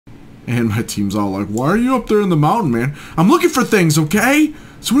And my team's all like, why are you up there in the mountain, man? I'm looking for things, okay?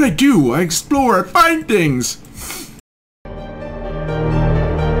 That's what I do. I explore, I find things.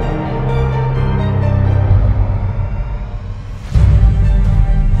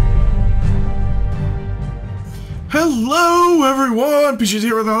 Hello everyone, Peaches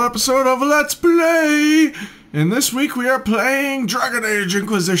here with another episode of Let's Play! And this week we are playing Dragon Age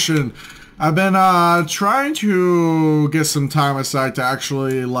Inquisition. I've been trying to get some time aside to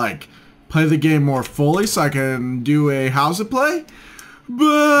actually play the game more fully so I can do a how's it play.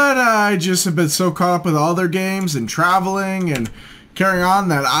 But I just have been so caught up with other games and traveling and carrying on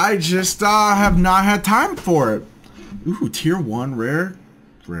that I just have not had time for it. Ooh, tier 1 rare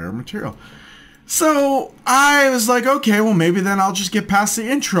material. So I was like, okay, well maybe then I'll just get past the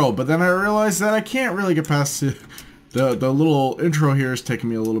intro, but then I realized that I can't really get past the little intro here is taking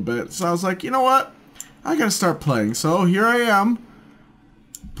me a little bit. So I was like, you know what? I gotta start playing. So here I am,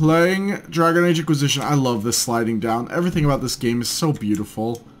 playing Dragon Age Inquisition. I love this sliding down. Everything about this game is so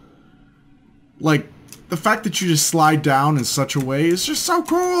beautiful. Like, the fact that you just slide down in such a way is just so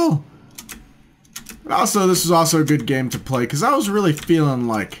cool. And also, this was also a good game to play, because I was really feeling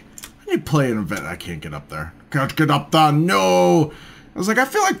like, I need to play an event. I can't get up there. Can't get up there, no! I was like, I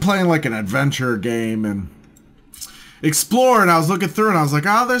feel like playing like an adventure game and explore, and I was looking through and I was like,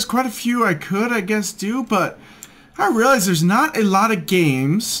 oh, there's quite a few I could, I guess, do, but I realized there's not a lot of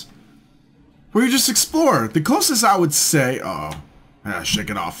games where you just explore. The closest I would say, shake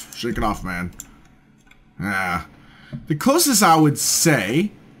it off, man. Yeah. The closest I would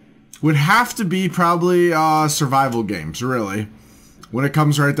say would have to be probably survival games, really. When it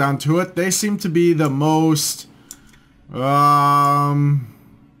comes right down to it, they seem to be the most, they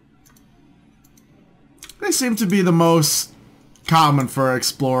seem to be the most common for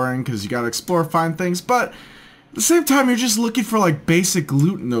exploring, because you gotta explore, find things, but at the same time, you're just looking for like basic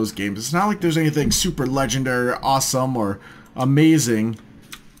loot in those games. It's not like there's anything super legendary, awesome, or amazing,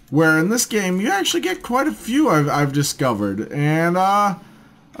 where in this game, you actually get quite a few I've discovered, and I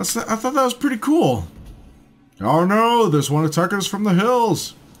thought that was pretty cool. Oh no, there's one attacking us from the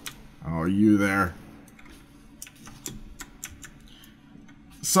hills. Oh, you there.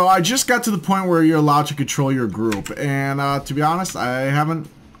 So I just got to the point where you're allowed to control your group. And to be honest, I haven't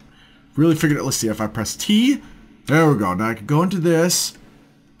really figured it. Let's see, if I press T, there we go. Now I can go into this,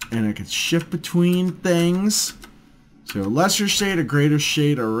 and I can shift between things. So a lesser shade, a greater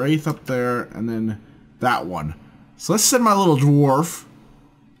shade, a wraith up there, and then that one. So let's send my little dwarf.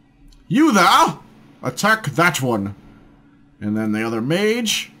 You there! Attack that one. And then the other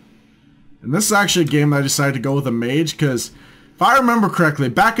mage. And this is actually a game that I decided to go with a mage because if I remember correctly,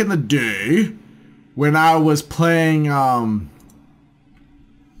 back in the day when I was playing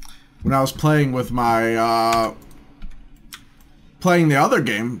with my playing the other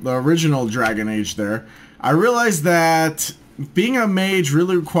game, the original Dragon Age there, I realized that being a mage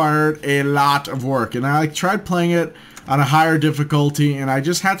really required a lot of work, and I tried playing it on a higher difficulty and I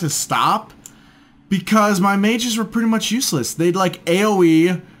just had to stop because my mages were pretty much useless. They'd like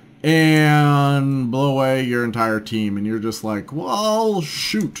AoE and blow away your entire team, and you're just like, well,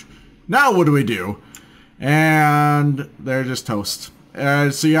 shoot. Now what do we do? And they're just toast.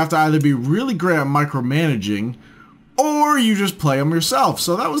 So you have to either be really great at micromanaging, or you just play them yourself.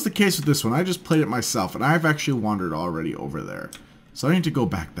 So that was the case with this one. I just played it myself, and I've actually wandered already over there. So I need to go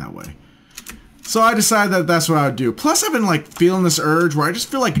back that way. So I decided that that's what I would do. Plus, I've been like feeling this urge where I just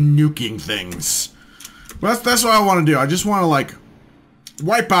feel like nuking things. Well, that's what I want to do. I just want to like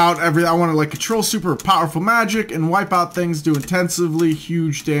wipe out everything. I want to like control super powerful magic and wipe out things, do intensively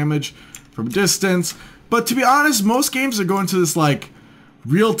huge damage from a distance. But to be honest, most games are going to this like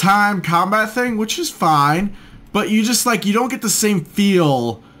real-time combat thing, which is fine. But you just like, you don't get the same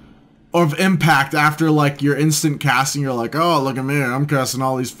feel of impact after like your instant casting. You're like, oh, look at me, I'm casting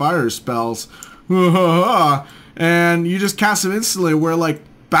all these fire spells. And you just cast them instantly, where like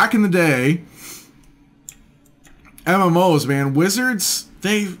back in the day, MMOs, man, wizards,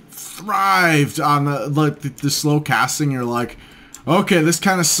 they thrived on the slow casting. You're like, okay, this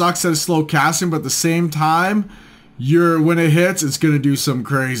kind of sucks that it's slow casting, but at the same time, when it hits, it's gonna do some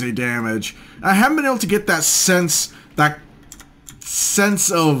crazy damage. And I haven't been able to get that sense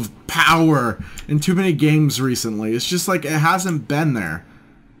of power in too many games recently. It's just like it hasn't been there.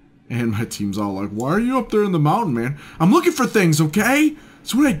 And my team's all like, why are you up there in the mountain, man? I'm looking for things, okay?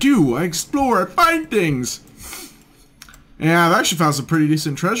 That's what I do. I explore, I find things. And I've actually found some pretty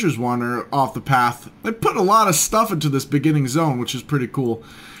decent treasures wander off the path. They put a lot of stuff into this beginning zone, which is pretty cool.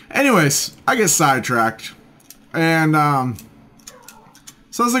 Anyways, I get sidetracked. And,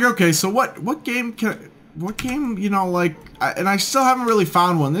 so I was like, okay, so what game can game, you know, like, and I still haven't really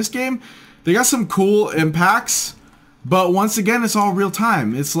found one. This game, they got some cool impacts, but once again, it's all real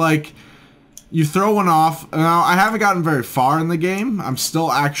time. It's like, you throw one off. Now, I haven't gotten very far in the game. I'm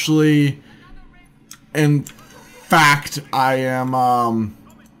still actually, in fact, I am, oh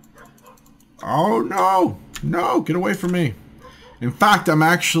no, no, get away from me. In fact, I'm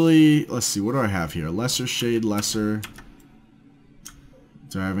actually, let's see, what do I have here? Lesser shade, lesser.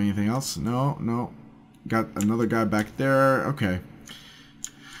 Do I have anything else? No, no. Got another guy back there. Okay.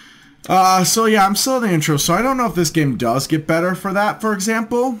 So yeah, I'm still in the intro, so I don't know if this game does get better for that, for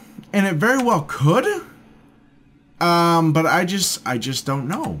example. And it very well could. But I just don't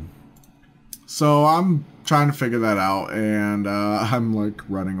know. So I'm trying to figure that out, and I'm like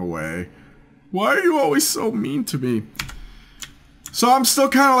running away. Why are you always so mean to me? So I'm still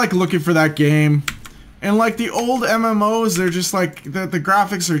kind of like looking for that game. And like the old MMOs, they're just like, the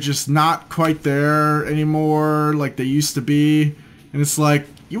graphics are just not quite there anymore like they used to be. And it's like,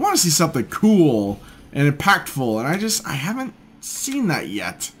 you want to see something cool and impactful, and I haven't seen that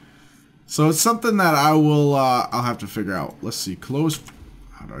yet. So it's something that I will, I'll have to figure out. Let's see, close,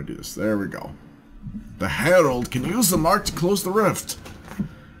 how do I do this? There we go. The Herald can use the mark to close the rift.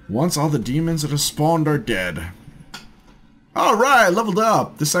 Once all the demons that have spawned are dead. Alright, leveled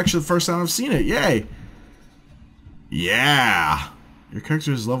up. This is actually the first time I've seen it. Yay. Yeah. Your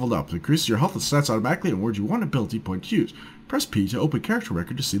character is leveled up. It increases your health and stats automatically and awards you one ability point to use. Press P to open character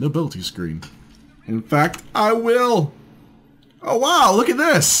record to see the ability screen. In fact, I will. Oh wow, look at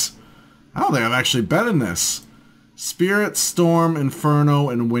this. I don't think I've actually been in this. Spirit, Storm, Inferno,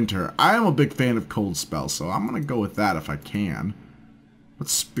 and Winter. I am a big fan of cold spells, so I'm going to go with that if I can.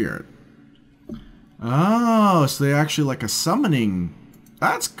 What's Spirit? Oh, so they actually like a summoning.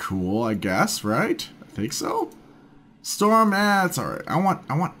 That's cool, I guess, right? I think so. Storm, it's alright. I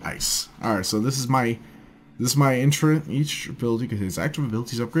want ice. Alright, so this is my intro. Each ability contains active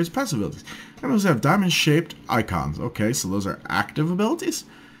abilities, upgrades, passive abilities. Enemies have diamond-shaped icons. Okay, so those are active abilities.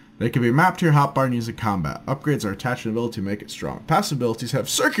 They can be mapped to your hotbar and used in combat. Upgrades are attached to an ability to make it strong. Passive abilities have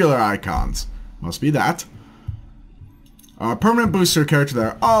circular icons. Must be that. Permanent booster character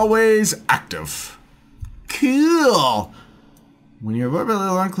that are always active. Cool. When you have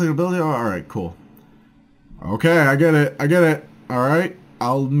unclear ability, oh, alright, cool. Okay, I get it. I get it. Alright.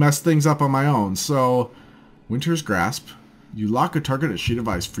 I'll mess things up on my own. So, Winter's Grasp. You lock a target at a sheet of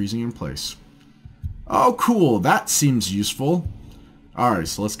ice, freezing in place. Oh, cool. That seems useful. Alright,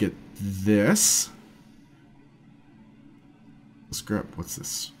 so let's get this. Let's grab, what's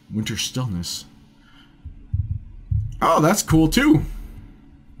this? Winter Stillness. Oh, that's cool too.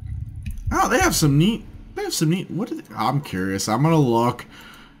 Oh, they have some neat, what are they? I'm curious. I'm gonna look.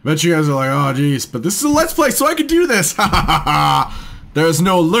 Bet you guys are like, oh geez, but this is a Let's Play, so I can do this. Ha ha ha ha. There's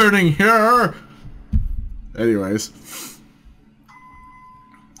no learning here. Anyways.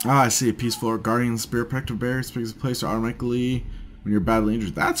 Ah, I see. A peaceful guardian spirit protective barrier speaks in place automatically when you're badly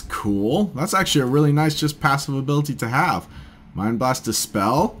injured. That's cool. That's actually a really nice just passive ability to have. Mind Blast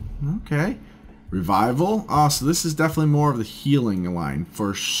Dispel. Okay. Revival. Oh, so this is definitely more of the healing line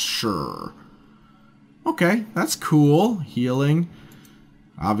for sure. Okay, that's cool. Healing.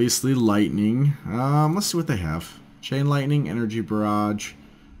 Obviously lightning. Let's see what they have. Chain Lightning, Energy Barrage,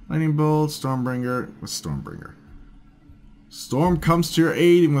 Lightning Bolt, Stormbringer. What's Stormbringer? Storm comes to your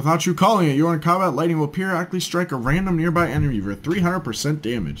aid, and without you calling it, you are in combat. Lightning will periodically strike a random nearby enemy for 300%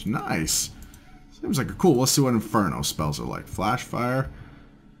 damage. Nice. Seems like a cool. Let's see what Inferno spells are like. Flash Fire,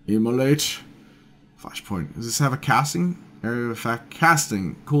 Immolate, Flashpoint. Does this have a casting? Area of effect.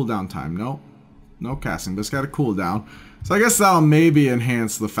 Casting. Cooldown time. Nope. No casting, but it's got a cooldown. So I guess that'll maybe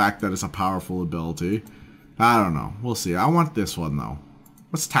enhance the fact that it's a powerful ability. I don't know. We'll see. I want this one, though.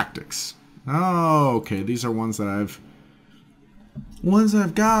 What's Tactics? Oh, okay. These are ones that I've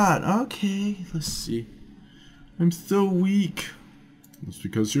got. Okay, let's see. I'm so weak. It's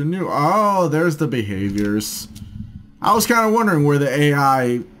because you're new. Oh, there's the behaviors. I was kind of wondering where the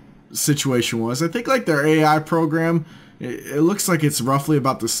AI situation was. I think like their AI program, it looks like it's roughly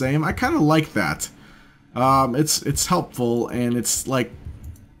about the same. I kind of like that. It's helpful, and it's like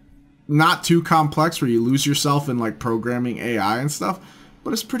not too complex where you lose yourself in like programming AI and stuff,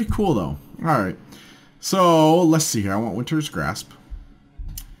 but it's pretty cool though. Alright, so let's see here. I want Winter's Grasp,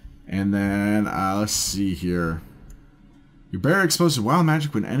 and then let's see here. Your barrier exposes wild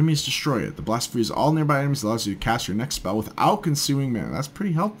magic when enemies destroy it. The blast freezes all nearby enemies, allows you to cast your next spell without consuming mana. That's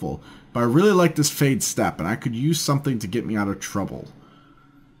pretty helpful. But I really like this Fade Step, and I could use something to get me out of trouble.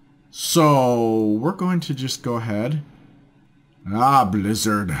 So, we're going to just go ahead. Ah,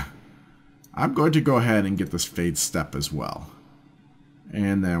 Blizzard. I'm going to go ahead and get this Fade Step as well.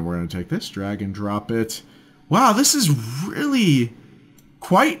 And then we're going to take this, drag and drop it. Wow, this is really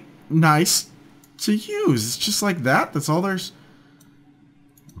quite nice to use. It's just like that. That's all there's...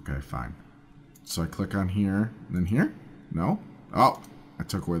 Okay, fine. So I click on here, and then here? No? Oh, I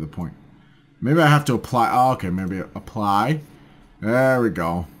took away the point. Maybe I have to apply. Oh, okay, maybe apply. There we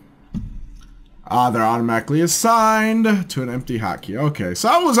go. They're automatically assigned to an empty hotkey. Okay, so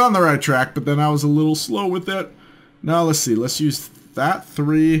I was on the right track, but then I was a little slow with it. Now, let's see. Let's use that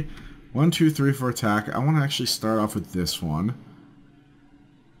 3. 1, 2, 3 for attack. I want to actually start off with this one.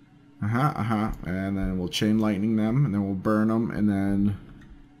 And then we'll chain lightning them, and then we'll burn them, and then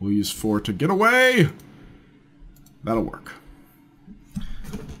we'll use 4 to get away. That'll work.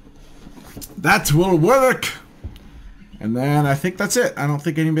 That will work. And then I think that's it. I don't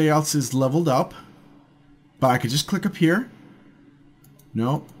think anybody else is leveled up. But I could just click up here.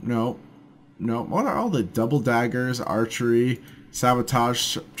 Nope, nope, nope. What are all the double daggers, archery, sabotage,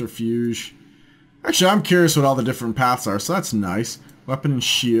 subterfuge? Actually, I'm curious what all the different paths are, so that's nice. Weapon and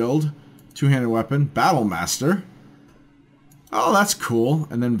shield, two-handed weapon, battle master. Oh, that's cool.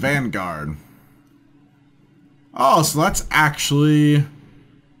 And then vanguard. Oh, so that's actually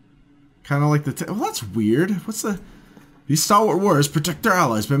kind of like the... Well, that's weird. What's the... These stalwart warriors protect their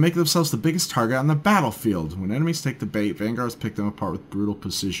allies by making themselves the biggest target on the battlefield. When enemies take the bait, vanguards pick them apart with brutal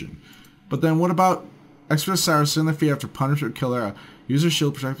precision. But then what about expert assassins in their feet after punish or kill their user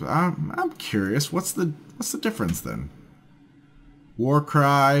shield protect? I'm curious. What's the difference then? War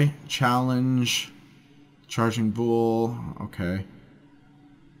cry, challenge, charging bull. Okay.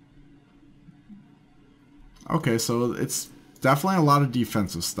 Okay, so it's definitely a lot of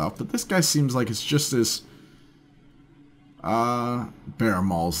defensive stuff, but this guy seems like it's just as bear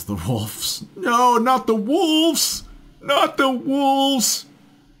mauls the wolves. No, not the wolves! Not the wolves!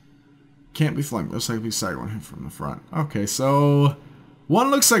 Can't be flanked. Looks like we sight one hit from the front. Okay, so one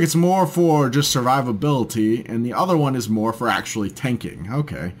looks like it's more for just survivability, and the other one is more for actually tanking.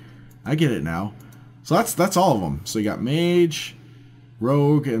 Okay, I get it now. So that's all of them. So you got mage,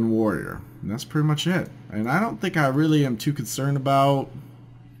 rogue, and warrior. And that's pretty much it. And I don't think I really am too concerned about...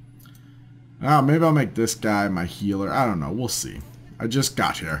 maybe I'll make this guy my healer. I don't know. We'll see. I just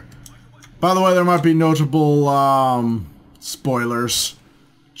got here. By the way, there might be notable spoilers.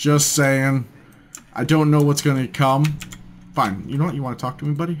 Just saying. I don't know what's going to come. Fine. You know what? You want to talk to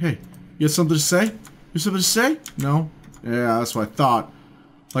me, buddy? Hey, you have something to say? You have something to say? No? Yeah, that's what I thought.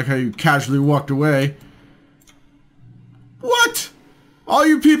 Like how you casually walked away. What? All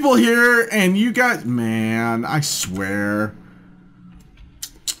you people here and you guys... Man, I swear...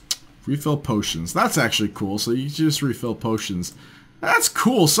 Refill potions. That's actually cool. So you just refill potions. That's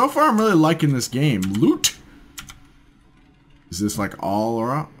cool. So far, I'm really liking this game. Loot. Is this like all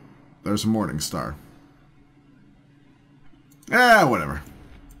around? There's a morning star. Whatever.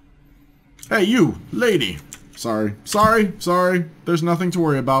 Hey, you, lady. Sorry. Sorry. Sorry. There's nothing to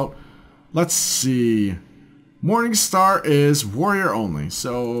worry about. Let's see. Morning star is warrior only.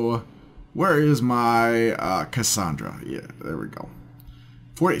 So, where is my Cassandra? Yeah, there we go.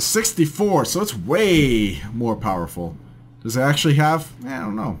 64, so it's way more powerful. Does it actually have... I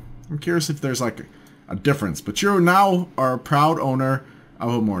don't know. I'm curious if there's like a difference. But you now are a proud owner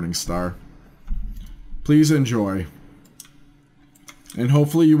of a morning star. Please enjoy. And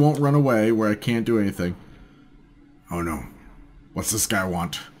hopefully you won't run away where I can't do anything. Oh no. What's this guy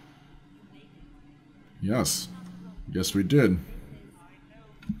want? Yes. Yes, we did.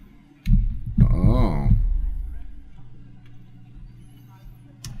 Oh.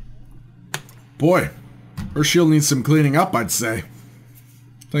 Boy, her shield needs some cleaning up, I'd say.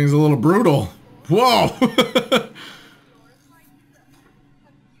 Thing's a little brutal. Whoa!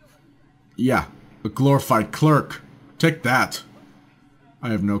 Yeah, a glorified clerk. Take that. I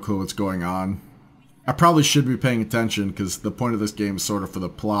have no clue what's going on. I probably should be paying attention, because the point of this game is sort of for the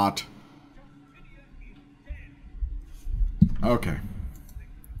plot. Okay.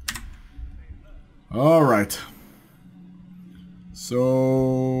 Alright.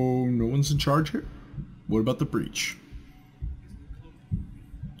 So, no one's in charge here? What about the breach?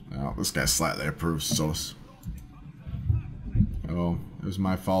 Oh, this guy slightly approves, so... Oh, it was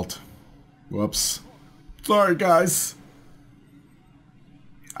my fault. Whoops. Sorry, guys.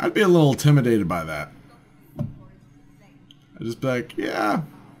 I'd be a little intimidated by that. I'd just be like, yeah,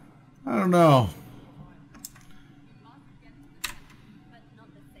 I don't know.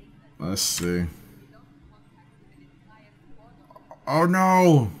 Let's see. Oh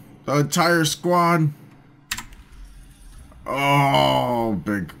no! The entire squad! Oh,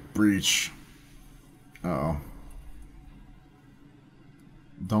 big breach. Uh-oh.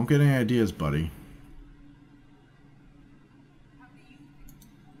 Don't get any ideas, buddy.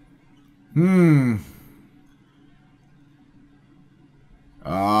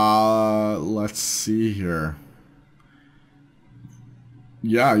 Let's see here.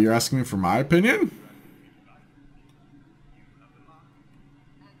 Yeah, you're asking me for my opinion?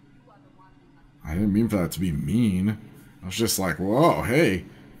 I didn't mean for that to be mean. I was just like, whoa, hey.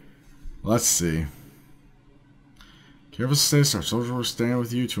 Let's see. Careful status, our soldiers will stand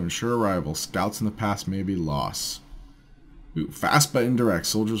with you to ensure arrival. Scouts in the past may be lost. Ooh, fast but indirect.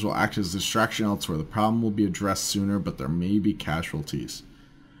 Soldiers will act as a distraction elsewhere. The problem will be addressed sooner, but there may be casualties.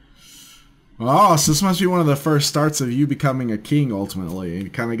 Oh, so this must be one of the first starts of you becoming a king ultimately, and you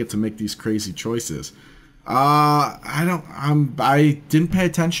kind of get to make these crazy choices. I didn't pay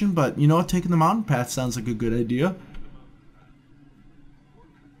attention, but you know what? Taking the mountain path sounds like a good idea.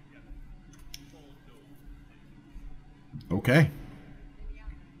 Okay.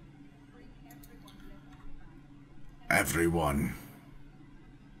 Everyone.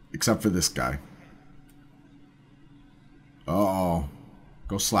 Except for this guy. Uh-oh.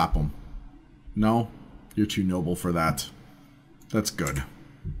 Go slap him. No? You're too noble for that. That's good.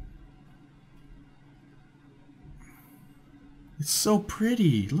 It's so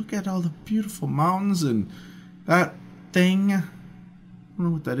pretty. Look at all the beautiful mountains and that thing. I don't know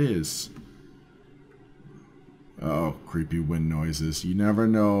what that is. Oh, creepy wind noises. You never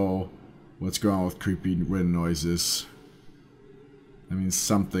know what's going on with creepy wind noises. That means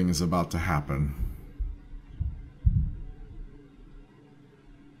something is about to happen.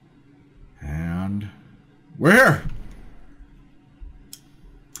 And we're here!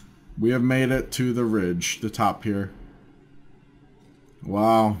 We have made it to the ridge, the top here.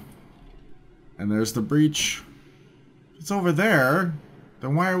 Wow. And there's the breach. If it's over there,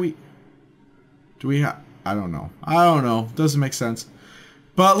 then why are we... Do we have... I don't know. I don't know. Doesn't make sense.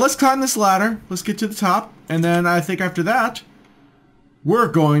 But let's climb this ladder. Let's get to the top. And then I think after that, we're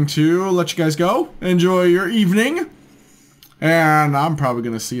going to let you guys go. Enjoy your evening. And I'm probably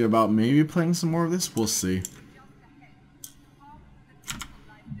going to see about maybe playing some more of this. We'll see.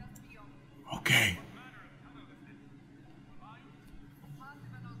 Okay.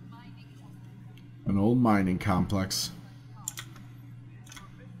 An old mining complex.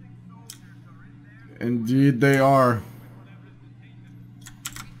 Indeed they are.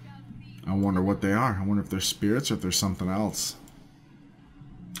 I wonder what they are. I wonder if they're spirits or if there's something else.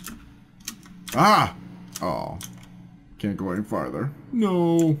 Ah! Oh. Can't go any farther.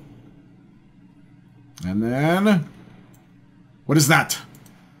 No. And then... What is that?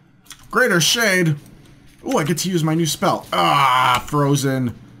 Greater Shade. Oh, I get to use my new spell. Ah,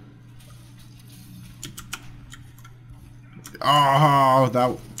 frozen. Oh,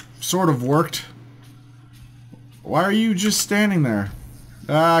 that sort of worked. Why are you just standing there?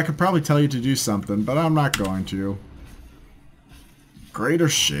 I could probably tell you to do something, but I'm not going to. Greater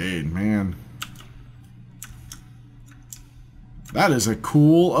Shade, man. That is a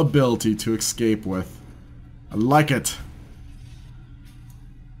cool ability to escape with. I like it.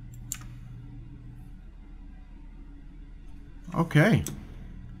 Okay.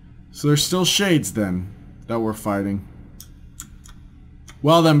 So there's still shades then that we're fighting.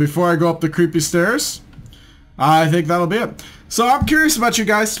 Well then, before I go up the creepy stairs, I think that'll be it. So I'm curious about you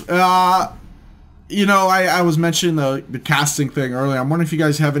guys. You know, I was mentioning the casting thing earlier. I'm wondering if you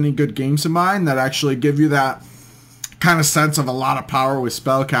guys have any good games in mind that actually give you that kind of sense of a lot of power with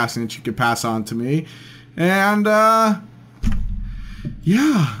spell casting that you could pass on to me. And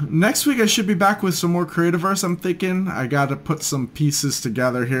yeah, next week I should be back with some more Creativerse. I'm thinking I got to put some pieces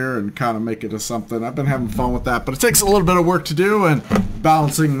together here and kind of make it a something. I've been having fun with that, but it takes a little bit of work to do, and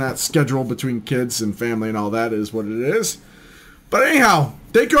balancing that schedule between kids and family and all that is what it is. But anyhow,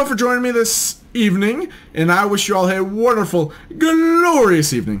 thank you all for joining me this evening, and I wish you all a wonderful,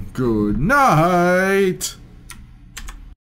 glorious evening. Good night.